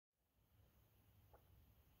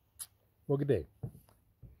Well, good day.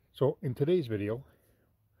 So in today's video,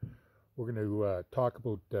 we're going to talk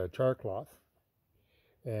about char cloth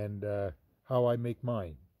and how I make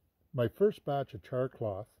mine. My first batch of char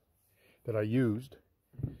cloth that I used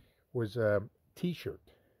was a t-shirt.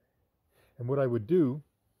 And what I would do,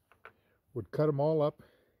 would cut them all up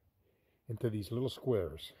into these little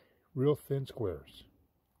squares, real thin squares.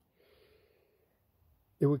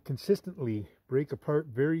 It would consistently break apart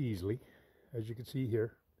very easily, as you can see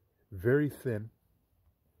here, very thin.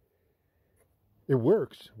 It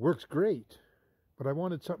works great, but I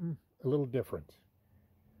wanted something a little different.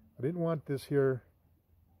 I didn't want this here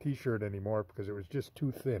t-shirt anymore because it was just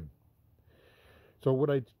too thin. So what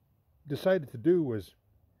I decided to do was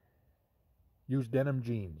use denim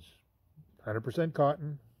jeans, 100%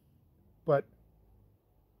 cotton, but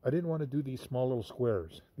I didn't want to do these small little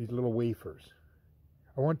squares, these little wafers.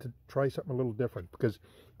 I wanted to try something a little different because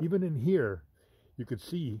even in here, you could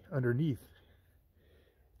see underneath,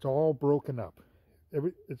 it's all broken up.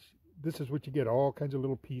 This is what you get, all kinds of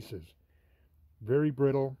little pieces. Very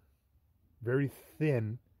brittle, very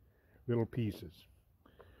thin little pieces.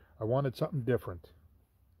 I wanted something different.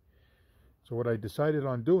 So what I decided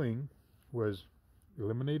on doing was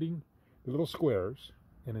eliminating the little squares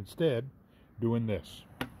and instead doing this.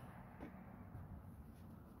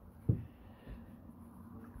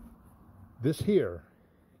 This here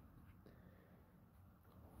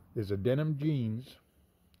is a denim jeans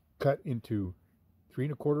cut into 3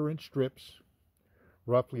 1/4 inch strips,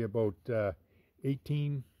 roughly about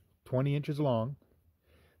 18-20 inches long,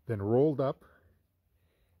 then rolled up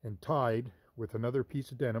and tied with another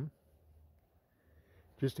piece of denim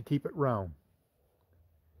just to keep it round.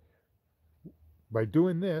 By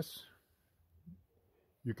doing this,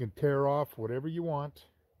 you can tear off whatever you want.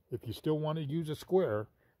 If you still want to use a square,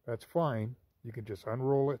 that's fine. You can just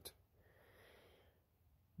unroll it,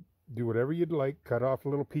 do whatever you'd like, cut off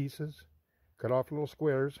little pieces, cut off little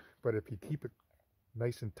squares, but if you keep it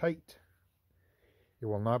nice and tight, it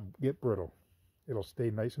will not get brittle. It'll stay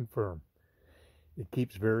nice and firm. It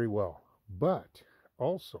keeps very well. But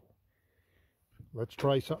also, let's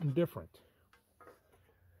try something different.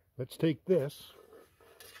 Let's take this,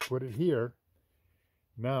 put it here.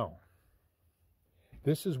 Now,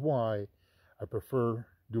 this is why I prefer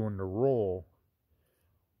doing the roll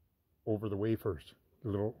over the wafers, the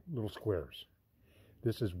little squares.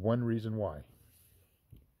 This is one reason why.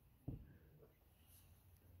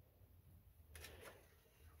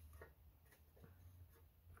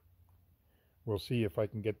 We'll see if I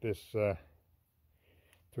can get this to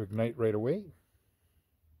ignite right away.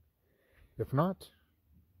 If not,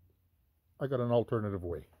 I got an alternative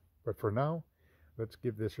way. But for now, let's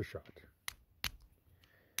give this a shot.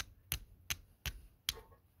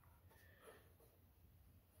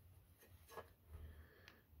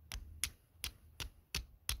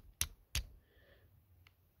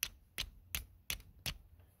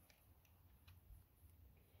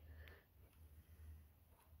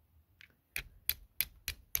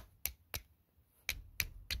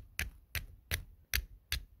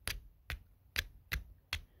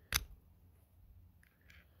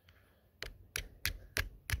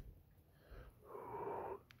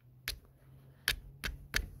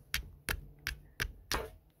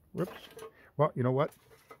 Whoops. Well, you know what?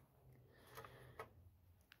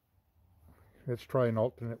 Let's try an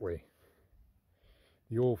alternate way.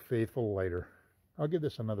 The old faithful lighter. I'll give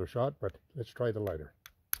this another shot, but let's try the lighter.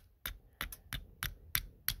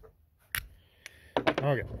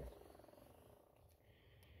 Okay.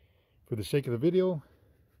 For the sake of the video,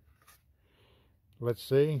 let's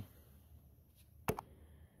say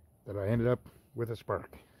that I ended up with a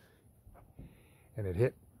spark. And it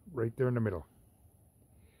hit right there in the middle.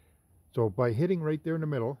 So by hitting right there in the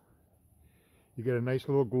middle, you get a nice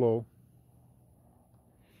little glow.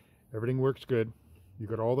 Everything works good. You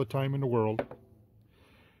got all the time in the world.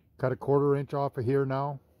 Cut a 1/4 inch off of here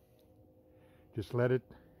now. Just let it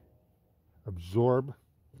absorb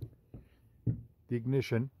the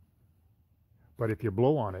ignition. But if you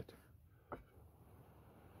blow on it,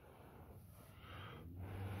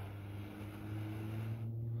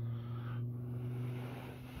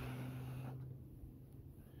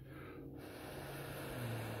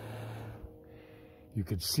 you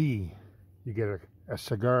can see you get a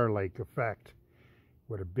cigar-like effect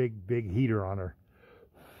with a big heater on her.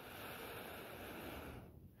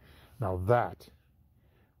 Now that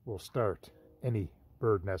will start any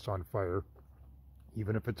bird nest on fire,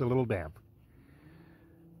 even if it's a little damp.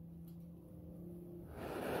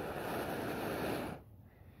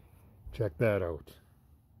 Check that out.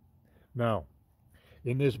 Now,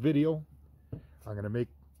 in this video, I'm going to make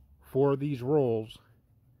 4 of these rolls,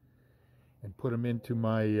 and put them into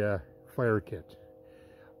my fire kit.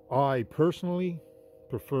 I personally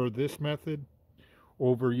prefer this method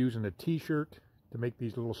over using a t-shirt to make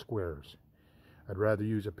these little squares. I'd rather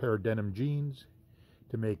use a pair of denim jeans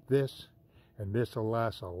to make this, and this will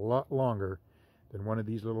last a lot longer than one of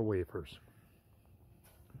these little wafers.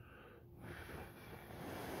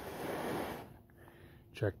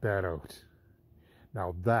 Check that out.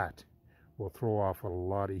 Now that will throw off a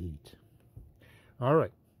lot of heat. All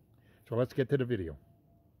right, so let's get to the video.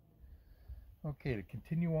 Okay, to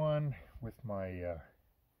continue on with my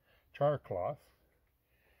char cloth,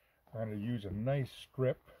 I'm going to use a nice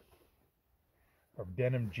strip of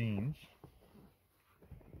denim jeans.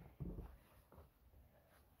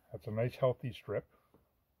 That's a nice healthy strip.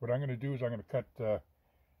 What I'm going to do is I'm going to cut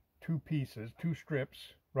two strips,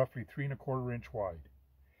 roughly 3 1/4 inch wide.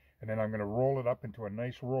 And then I'm going to roll it up into a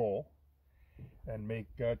nice roll and make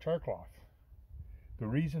char cloth. The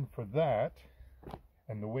reason for that,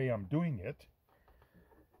 and the way I'm doing it,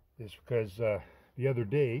 is because the other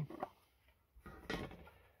day,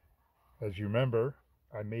 as you remember,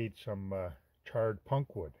 I made some charred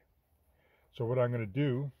punk wood. So what I'm going to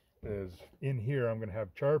do is, in here I'm going to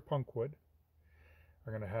have charred punk wood,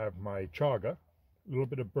 I'm going to have my chaga, a little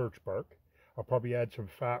bit of birch bark, I'll probably add some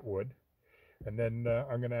fat wood, and then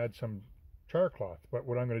I'm going to add some char cloth. But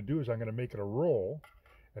what I'm going to do is I'm going to make it a roll,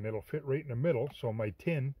 and it'll fit right in the middle. So my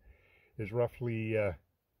tin is roughly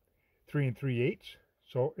 3 3/8.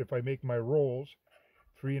 So if I make my rolls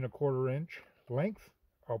 3 1/4 inch length,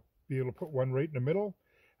 I'll be able to put one right in the middle,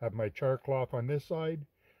 have my char cloth on this side,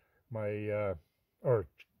 my or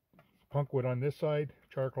punk wood on this side,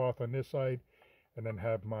 char cloth on this side, and then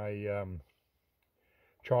have my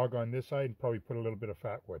chog on this side, and probably put a little bit of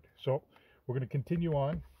fat wood. So we're going to continue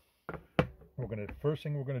on. First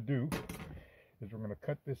thing we're going to do is we're going to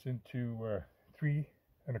cut this into 3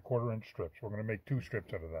 1/4 inch strips. We're going to make 2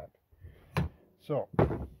 strips out of that. So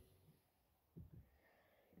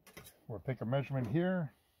we'll take a measurement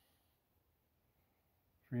here,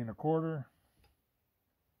 3 1/4,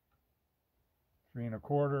 3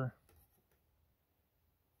 1/4,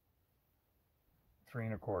 3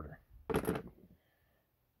 1/4.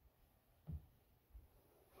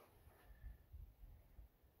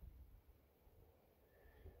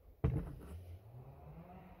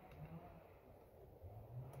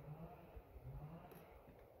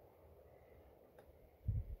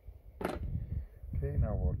 Okay,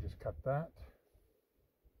 now we'll just cut that.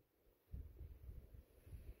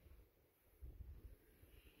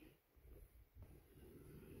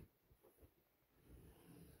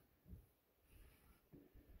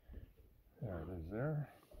 There it is there.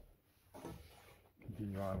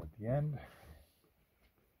 Continue on with the end.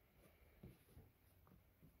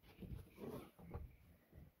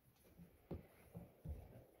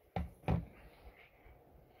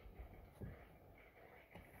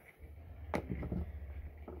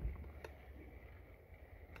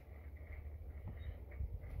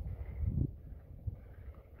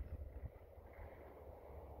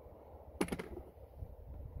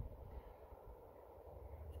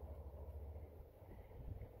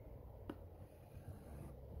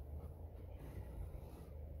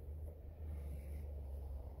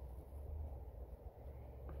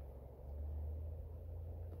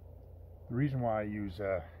 The reason why I use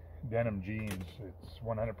denim jeans, it's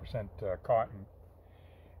 100% cotton.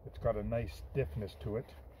 It's got a nice stiffness to it.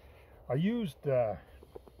 I used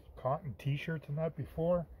cotton t-shirts and that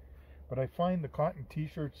before, but I find the cotton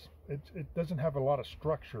t-shirts, it doesn't have a lot of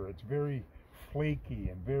structure. It's very flaky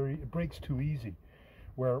and it breaks too easy.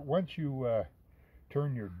 Where once you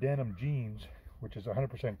turn your denim jeans, which is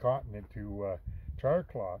 100% cotton, into char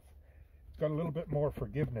cloth, it's got a little bit more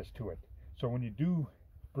forgiveness to it. So when you do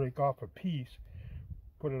break off a piece,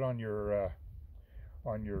 put it on your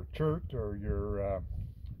shirt or your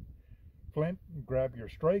flint, and grab your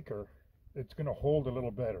striker, it's going to hold a little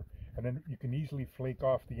better, and then you can easily flake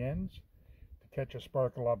off the ends to catch a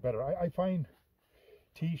spark a lot better. I find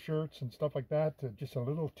t-shirts and stuff like that just a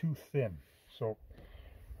little too thin, so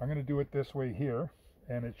I'm going to do it this way here,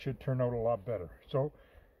 and it should turn out a lot better. So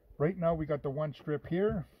right now we got the one strip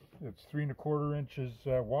here. It's 3 1/4 inches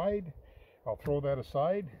wide. I'll throw that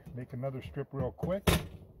aside, make another strip real quick.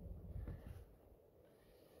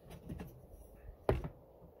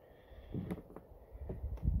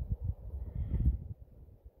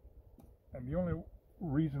 And the only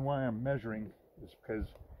reason why I'm measuring is because,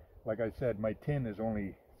 like I said, my tin is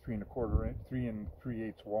only 3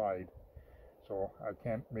 3/8 wide, so I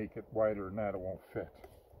can't make it wider than that, it won't fit.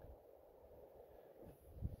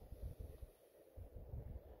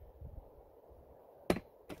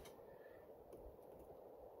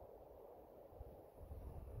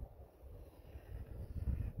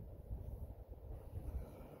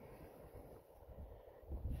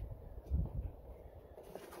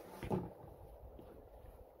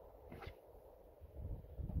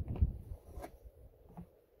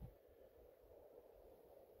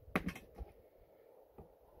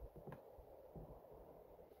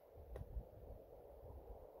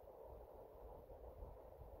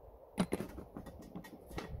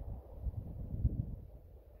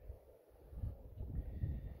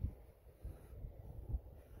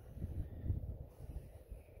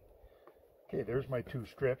 Okay, there's my 2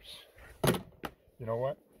 strips. You know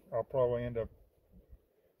what? I'll probably end up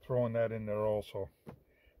throwing that in there also.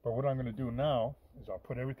 But what I'm going to do now is I'll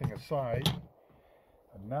put everything aside.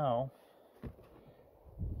 And now,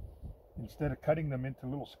 instead of cutting them into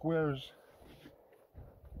little squares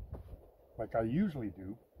like I usually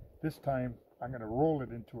do, this time I'm going to roll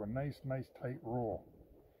it into a nice tight roll.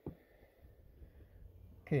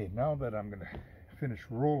 Okay, now that I'm going to finish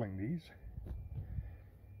rolling these,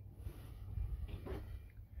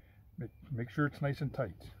 make sure it's nice and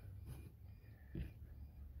tight.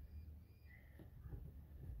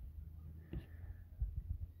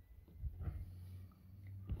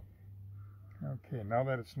 Okay, now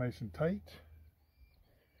that it's nice and tight,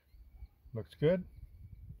 looks good.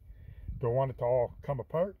 Don't want it to all come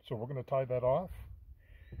apart, so we're going to tie that off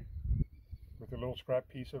with a little scrap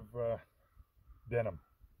piece of denim.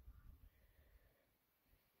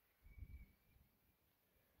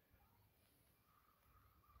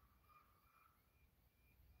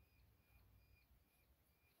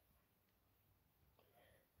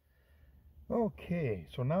 Okay,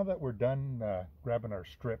 so now that we're done grabbing our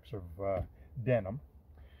strips of denim,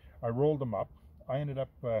 I rolled them up. I ended up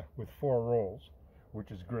with 4 rolls,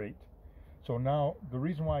 which is great. So now the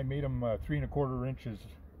reason why I made them 3 1/4 inches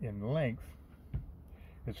in length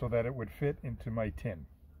is so that it would fit into my tin.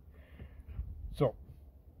 So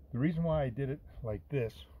the reason why I did it like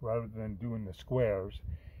this rather than doing the squares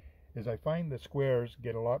is I find the squares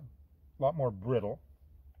get a lot more brittle,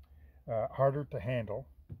 harder to handle.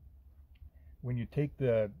 When you take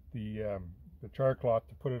the char cloth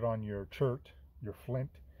to put it on your chert, your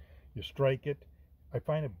flint, you strike it, I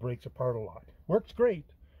find it breaks apart a lot. Works great,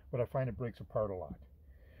 but I find it breaks apart a lot.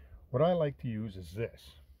 What I like to use is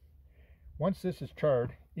this. Once this is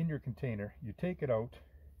charred in your container, you take it out,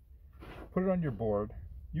 put it on your board,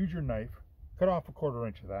 use your knife, cut off a 1/4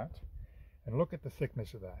 inch of that, and look at the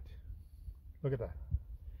thickness of that. Look at that.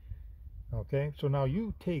 Okay, so now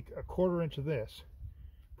you take a 1/4 inch of this,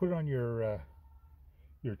 put it on your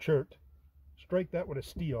chert, strike that with a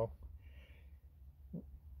steel.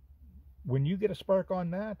 When you get a spark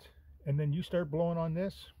on that and then you start blowing on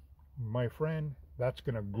this, my friend, that's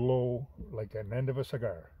going to glow like an end of a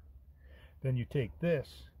cigar. Then you take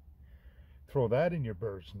this, throw that in your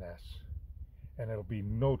bird's nest, and it'll be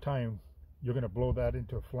no time you're going to blow that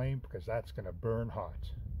into a flame, because that's going to burn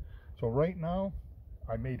hot. So right now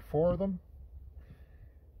I made 4 of them.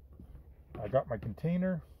 I got my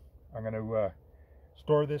container. I'm going to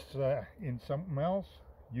store this in something else.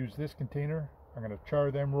 Use this container. I'm going to char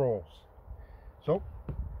them rolls. So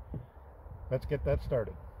let's get that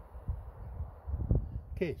started.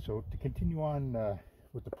 Okay, so to continue on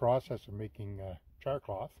with the process of making char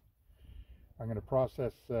cloth, I'm going to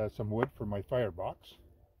process some wood for my firebox.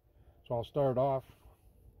 So I'll start off.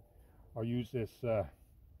 I'll use this.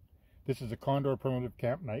 This is a Condor primitive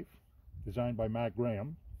camp knife, designed by Matt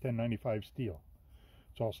Graham, 1095 steel.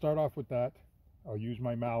 So I'll start off with that. I'll use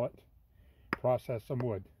my mallet, process some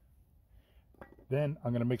wood. Then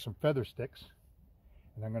I'm going to make some feather sticks,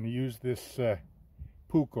 and I'm going to use this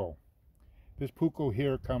puukko. This puukko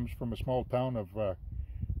here comes from a small town of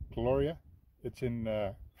Gloria. It's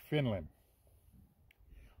in Finland.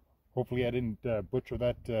 Hopefully I didn't butcher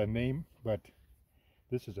that name, but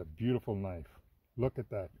this is a beautiful knife. Look at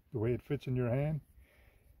that, the way it fits in your hand.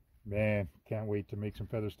 Man, can't wait to make some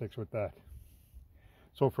feather sticks with that.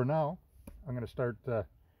 So for now, I'm going to start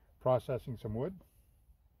processing some wood.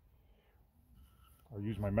 I'll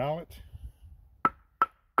use my mallet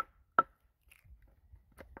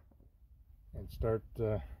and start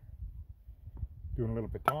doing a little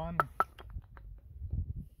baton.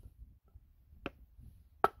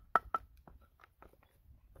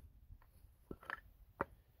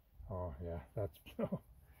 Oh yeah, that's,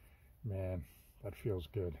 man, that feels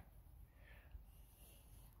good.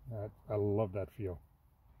 I love that feel.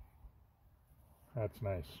 That's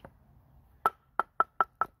nice.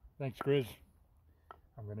 Thanks, Grizz.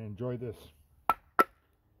 I'm going to enjoy this.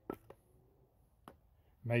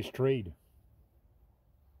 Nice trade.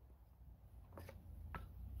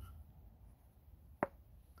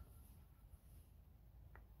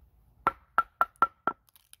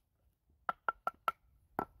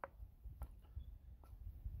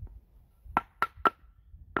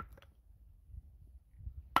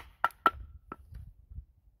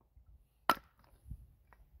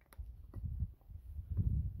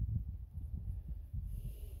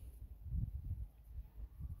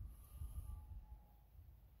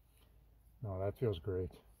 No, that feels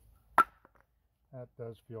great. That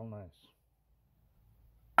does feel nice.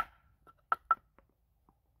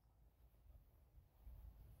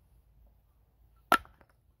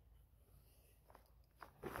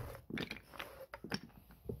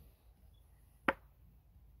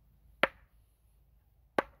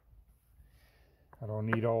 I don't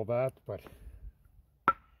need all that, but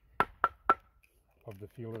love the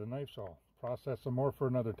feel of the knife, so I'll process some more for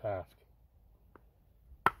another task.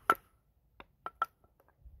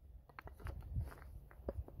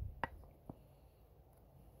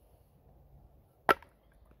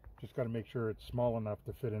 Just got to make sure it's small enough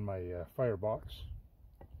to fit in my firebox.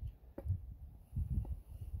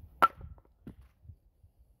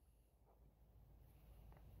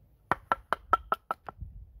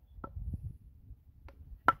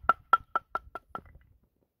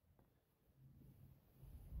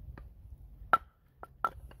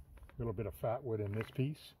 A little bit of fat wood in this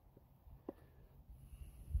piece.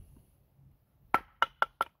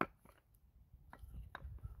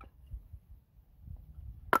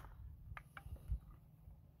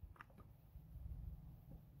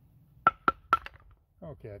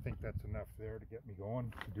 Okay, I think that's enough there to get me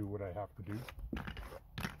going to do what I have to do.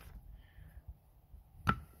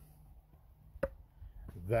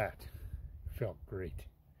 That felt great.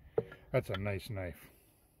 That's a nice knife.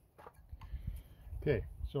 Okay,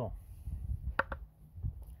 so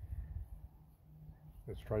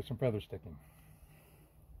let's try some feather sticking.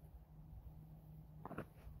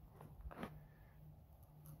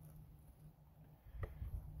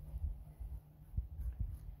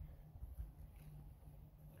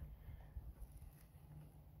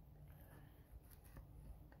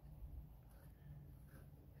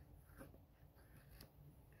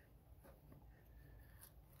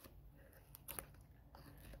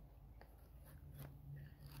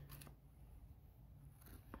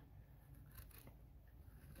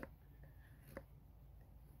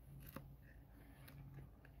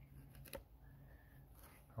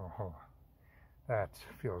 Oh, that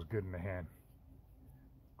feels good in the hand.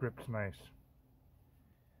 Grip's nice.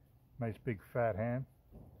 Nice big fat hand.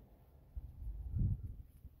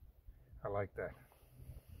 I like that.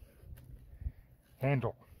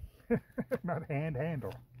 Handle. Not hand,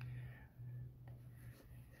 handle.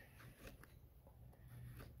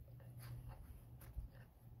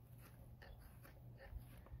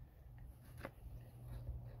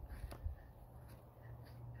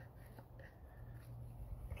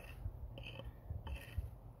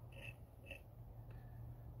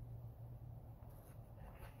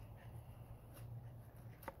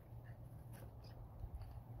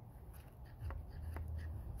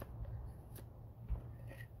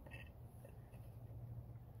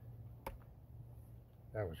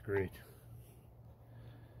 That was great.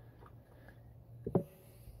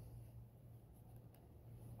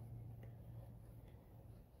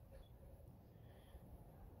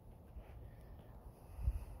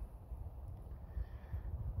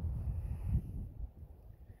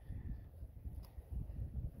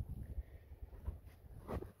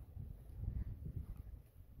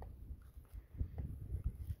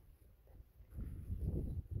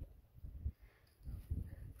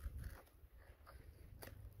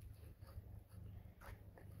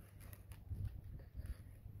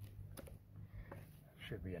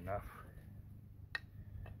 Should be enough.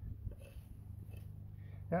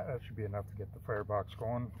 Yeah, that should be enough to get the firebox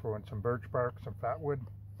going. Throw in some birch bark, some fat wood,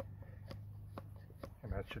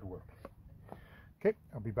 and that should work. Okay,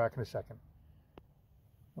 I'll be back in a second.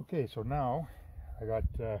 Okay, so now I got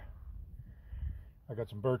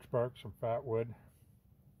some birch bark, some fat wood.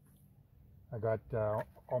 I got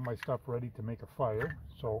all my stuff ready to make a fire.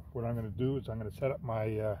 So what I'm going to do is I'm going to set up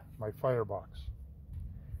my my firebox.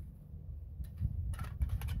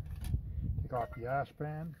 Take off the ash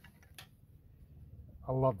pan.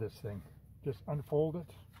 I love this thing. Just unfold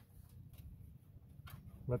it.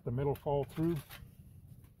 Let the middle fall through.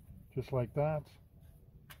 Just like that.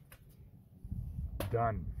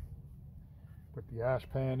 Done. Put the ash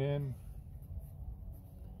pan in.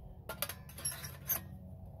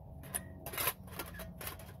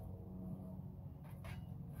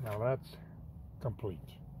 Now that's complete.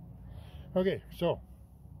 Okay, so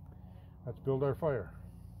let's build our fire.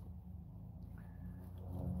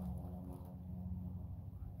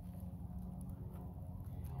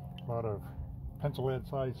 A lot of pencil head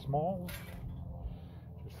size smalls.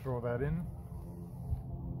 Just throw that in.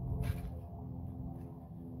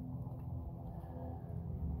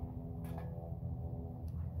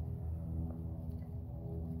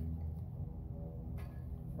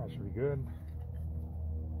 That should be good.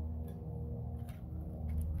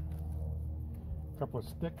 A couple of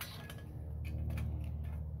sticks.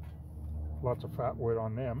 Lots of fat wood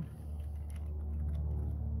on them.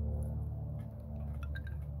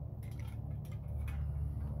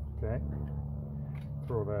 Okay,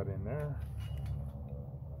 throw that in there.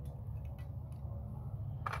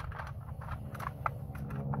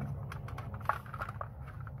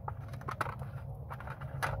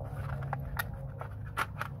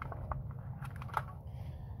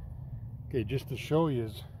 Okay, just to show you,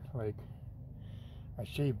 is like I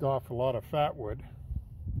shaved off a lot of fat wood.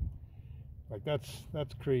 Like that's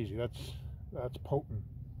crazy. That's potent.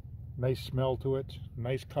 Nice smell to it.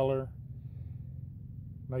 Nice color.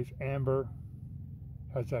 Nice amber.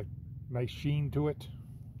 Has that nice sheen to it.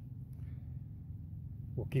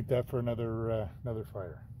 We'll keep that for another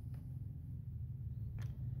fire.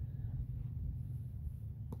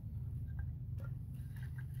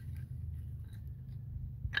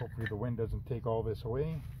 Hopefully the wind doesn't take all this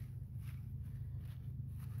away.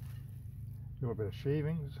 A little bit of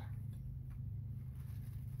shavings.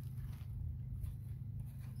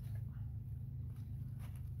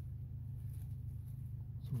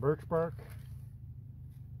 Some birch bark.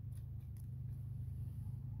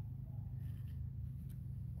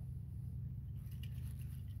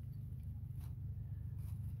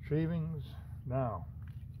 Shavings. Now,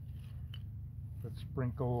 let's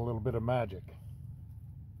sprinkle a little bit of magic.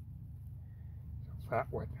 Some fat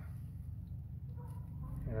wood.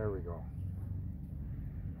 There we go.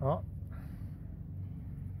 Oh.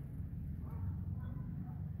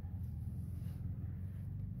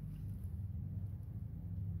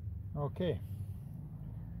 Okay.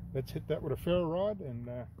 Let's hit that with a ferro rod and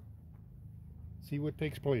see what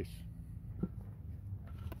takes place.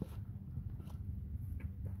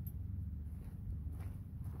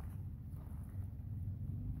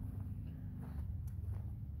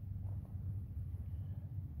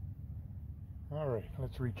 All right,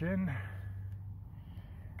 let's reach in,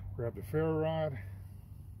 grab the ferro rod.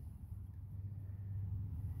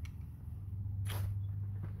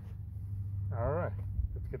 All right,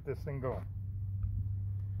 let's get this thing going.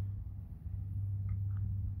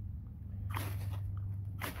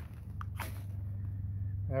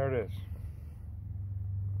 There it is.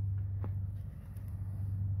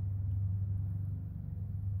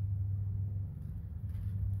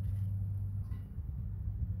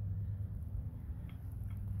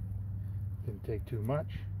 Didn't take too much.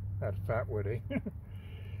 That fat wood, eh?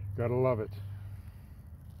 Gotta love it.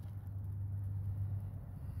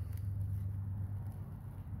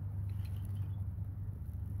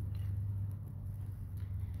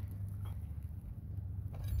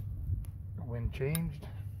 Wind changed.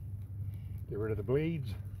 Get rid of the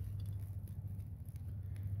blades.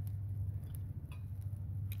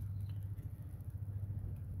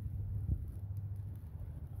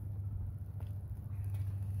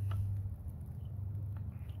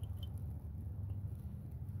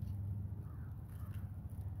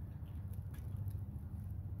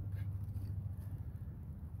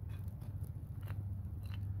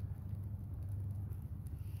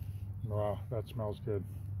 Wow, that smells good.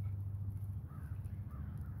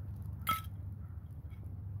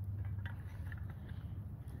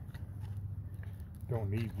 Don't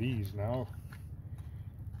need these now.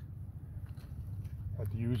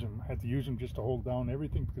 Had to use them just to hold down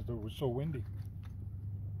everything because it was so windy.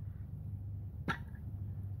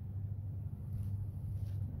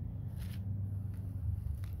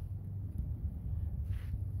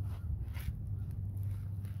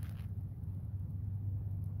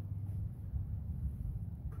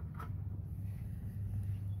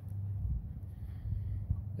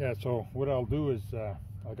 Yeah, so what I'll do is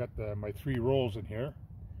I got my 3 rolls in here.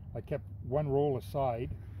 I kept 1 roll aside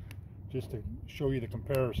just to show you the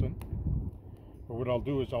comparison. But what I'll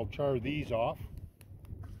do is I'll char these off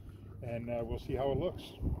and we'll see how it looks.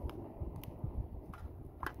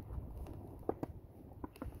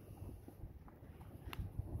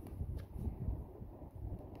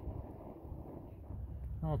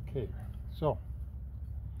 Okay, so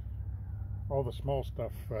all the small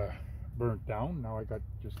stuff burnt down. Now I got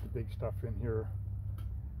just the big stuff in here.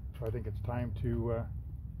 So I think it's time to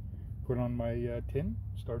put on my tin,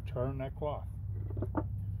 start charring that cloth.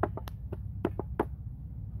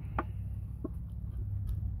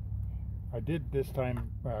 I did this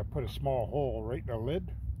time put a small hole right in the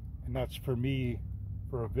lid, and that's for me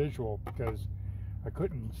for a visual because I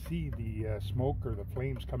couldn't see the smoke or the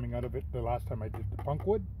flames coming out of it the last time I did the punk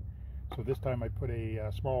wood. So this time I put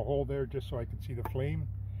a small hole there just so I could see the flame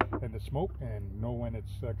and the smoke and know when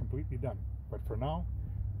it's completely done. But for now,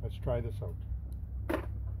 let's try this out.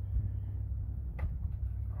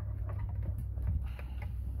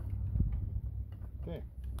 Okay,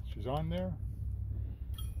 she's on there,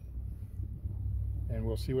 and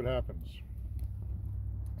we'll see what happens.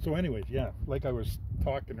 So anyways, yeah, like I was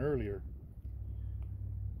talking earlier,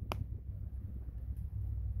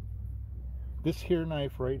 this here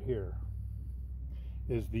knife right here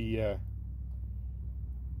is the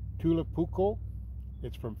TuliPuukko.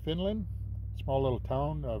 It's from Finland, small little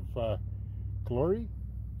town of Kalori.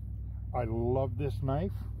 I love this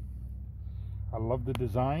knife. I love the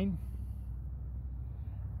design.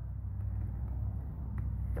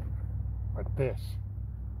 But this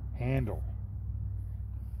handle,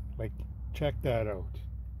 like, check that out.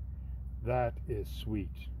 That is sweet.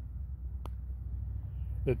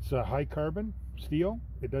 It's high carbon steel.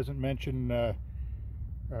 It doesn't mention the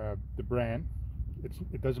brand.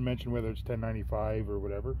 It doesn't mention whether it's 1095 or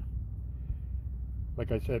whatever.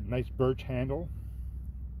 Like I said, nice birch handle,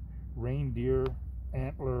 reindeer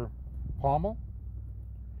antler pommel,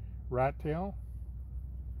 rat tail.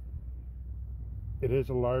 It is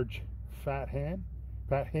a large fat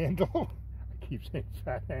handle. I keep saying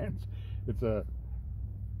fat hands. It's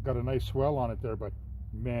got a nice swell on it there, but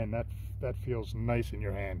man, that feels nice in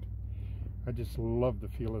your hand. I just love the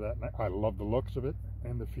feel of that. I love the looks of it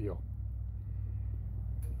and the feel.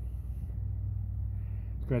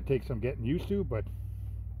 It's going to take some getting used to, but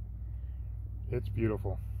it's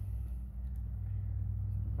beautiful.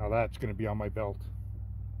 Now that's going to be on my belt.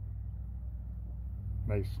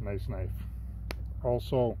 Nice knife.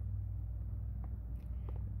 Also,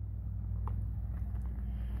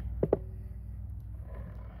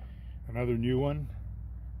 another new one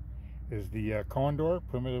is the Condor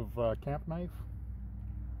primitive camp knife.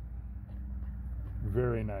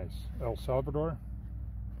 Very nice. El Salvador.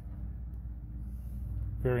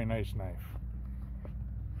 Very nice knife.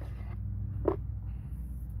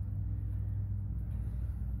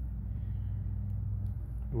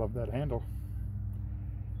 Love that handle.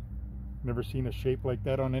 Never seen a shape like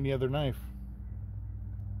that on any other knife.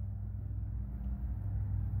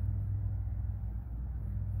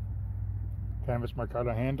 Canvas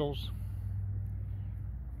marcata handles.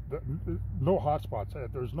 No hot spots.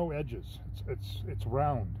 There's no edges. It's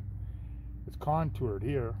round. It's contoured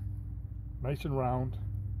here, nice and round.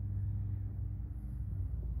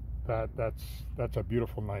 That's a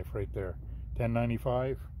beautiful knife right there.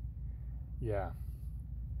 1095. Yeah,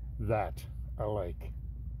 that I like.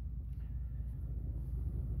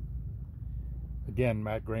 Again,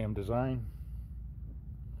 Matt Graham design.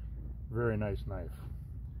 Very nice knife.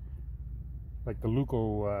 Like the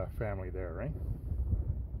Luco family there, right?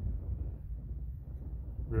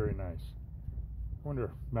 Very nice. I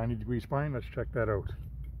wonder, 90-degree spine, let's check that out.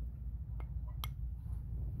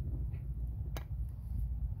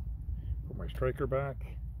 Put my striker back.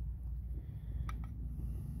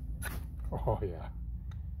 Oh yeah.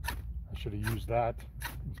 I should have used that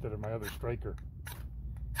instead of my other striker.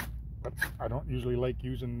 But I don't usually like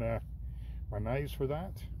using my knives for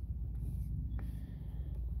that.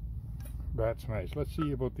 That's nice. Let's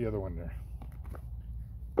see about the other one there.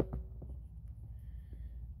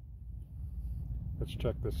 Let's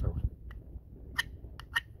check this out.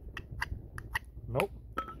 Nope,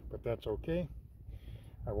 but that's okay.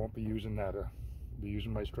 I won't be using that. I'll be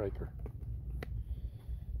using my striker.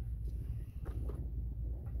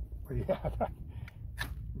 But yeah,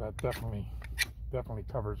 that definitely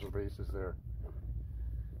covers the bases there.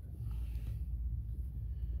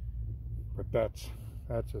 But that's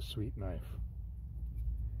a sweet knife.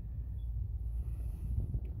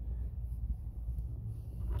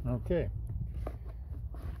 Okay.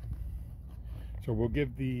 So we'll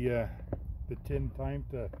give the tin time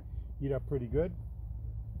to heat up pretty good.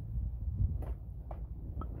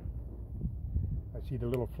 I see the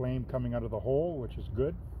little flame coming out of the hole, which is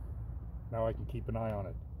good. Now I can keep an eye on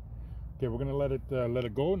it. Okay, we're gonna let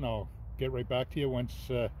it go, and I'll get right back to you once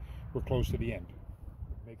we're close to the end.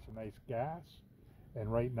 It makes a nice gas,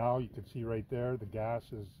 and right now you can see right there the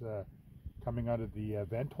gas is coming out of the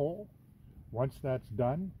vent hole. Once that's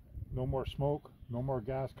done, no more smoke, no more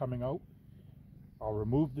gas coming out. I'll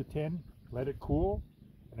remove the tin, let it cool,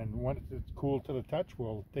 and then once it's cool to the touch,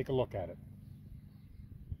 we'll take a look at it.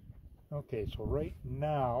 Okay, so right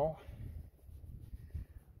now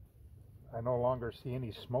I no longer see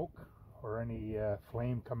any smoke or any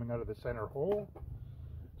flame coming out of the center hole.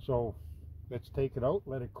 So let's take it out,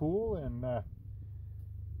 let it cool, and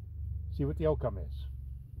see what the outcome is.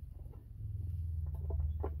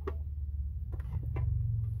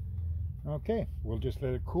 Okay, we'll just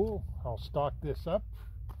let it cool. I'll stock this up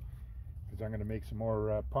because I'm going to make some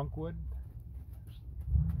more punkwood,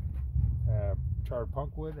 charred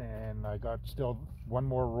punkwood, and I got still one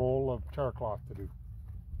more roll of char cloth to do.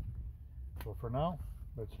 So for now,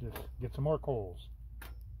 let's just get some more coals.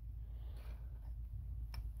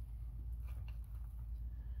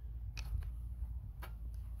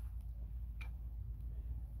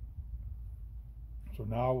 So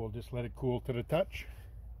now we'll just let it cool to the touch,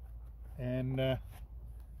 and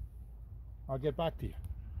I'll get back to you.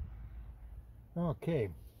 Okay,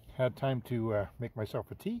 had time to make myself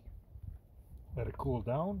a tea, let it cool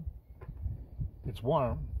down. It's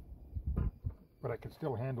warm, but I can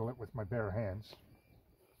still handle it with my bare hands.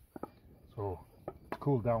 So it's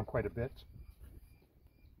cooled down quite a bit.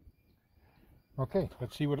 Okay,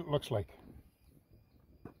 let's see what it looks like.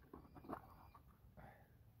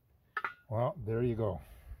 Well, there you go.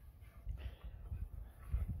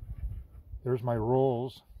 There's my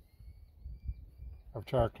rolls of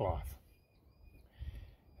char cloth.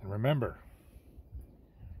 And remember,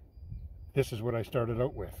 this is what I started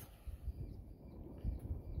out with.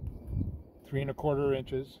 3 1/4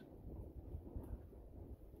 inches,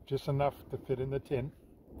 just enough to fit in the tin,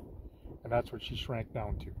 and that's what she shrank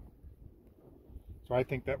down to. So I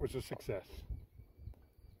think that was a success.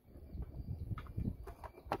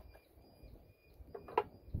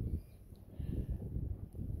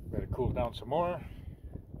 Let it cool down some more,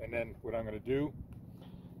 and then what I'm going to do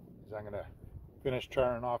is I'm going to finish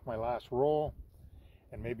charring off my last roll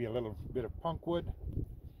and maybe a little bit of punk wood,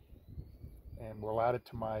 and we'll add it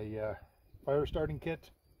to my fire starting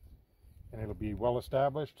kit, and it'll be well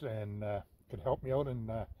established and could help me out in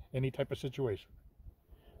any type of situation.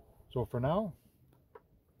 So for now,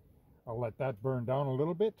 I'll let that burn down a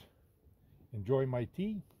little bit, enjoy my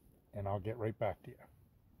tea, and I'll get right back to you.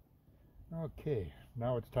 Okay,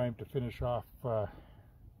 now it's time to finish off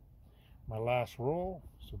my last roll.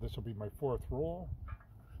 So this will be my 4th roll.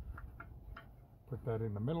 Put that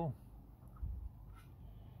in the middle,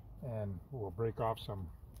 and we'll break off some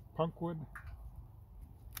punk wood.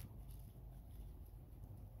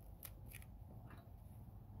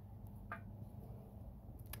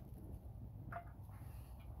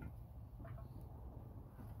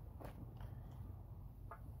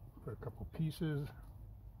 Put a couple pieces.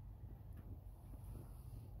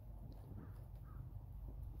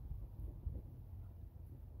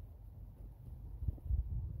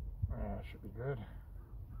 Should be good.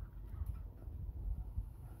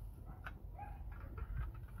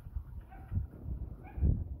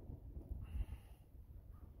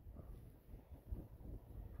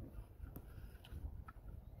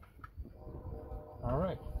 All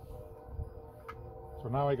right. So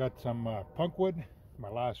now I got some punk wood, my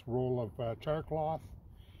last roll of char cloth.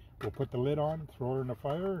 We'll put the lid on, throw her in the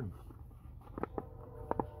fire, and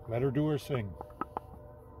let her do her thing.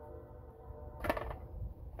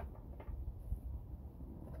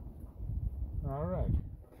 All right.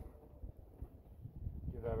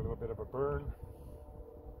 Give that a little bit of a burn.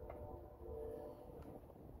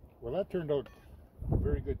 Well, that turned out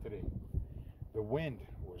very good today. The wind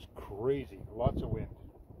was crazy, lots of wind.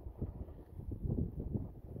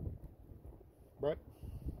 But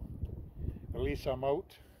at least I'm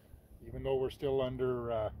out, even though we're still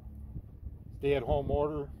under stay-at-home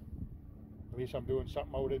order. At least I'm doing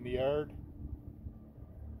something out in the yard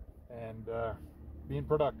and being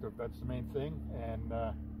productive. That's the main thing, and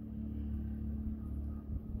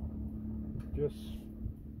just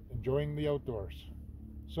enjoying the outdoors.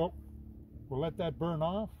 So we'll let that burn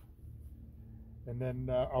off, and then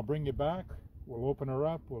I'll bring you back. We'll open her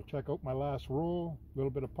up, we'll check out my last roll, a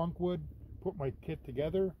little bit of punk wood, put my kit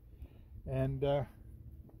together, and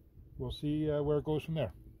we'll see where it goes from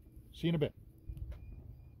there. See you in a bit.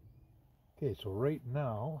 Okay, so right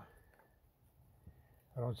now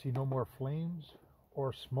I don't see no more flames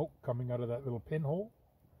or smoke coming out of that little pinhole,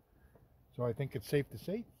 so I think it's safe to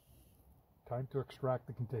say time to extract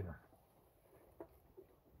the container.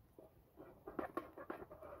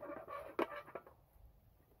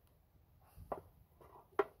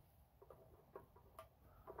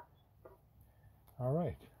 All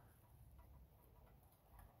right.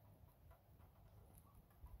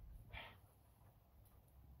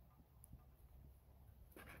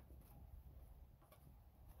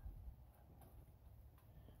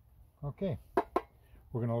 Okay,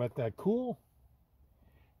 we're going to let that cool,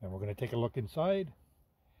 and we're going to take a look inside,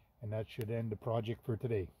 and that should end the project for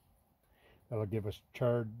today. That'll give us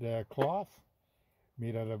charred cloth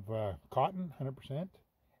made out of cotton, 100%,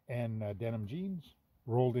 and denim jeans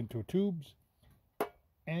rolled into tubes,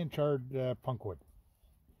 and charred punk wood.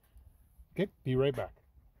 Okay, be right back.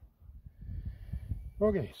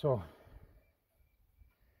 Okay, so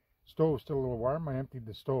stove's still a little warm. I emptied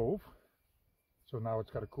the stove, so now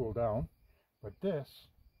it's got to cool down, but this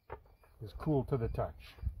is cool to the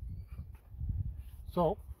touch.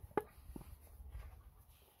 So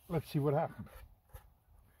let's see what happens.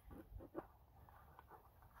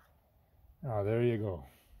 Oh, there you go.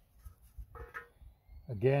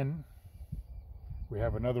 Again, we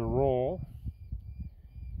have another roll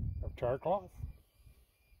of char cloth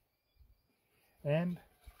and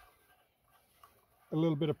a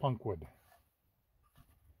little bit of punk wood.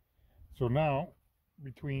 So now,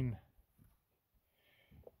 between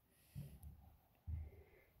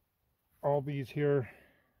all these here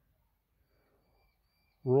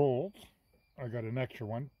rolls. I got an extra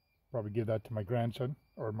one. Probably give that to my grandson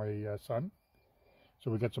or my son.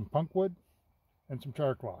 So we got some punk wood and some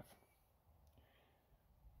char cloth.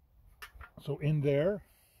 So in there,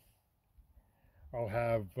 I'll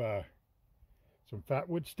have some fat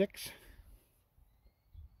wood sticks,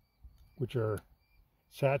 which are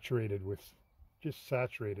saturated with, just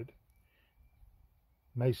saturated.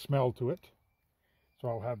 Nice smell to it. So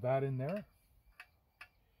I'll have that in there,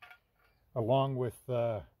 along with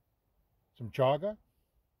some chaga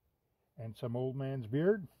and some old man's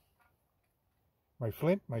beard. My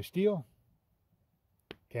flint, my steel.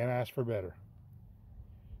 Can't ask for better.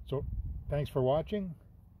 So thanks for watching,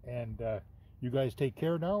 and you guys take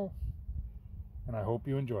care now, and I hope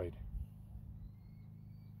you enjoyed.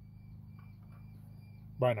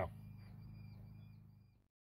 Bye now.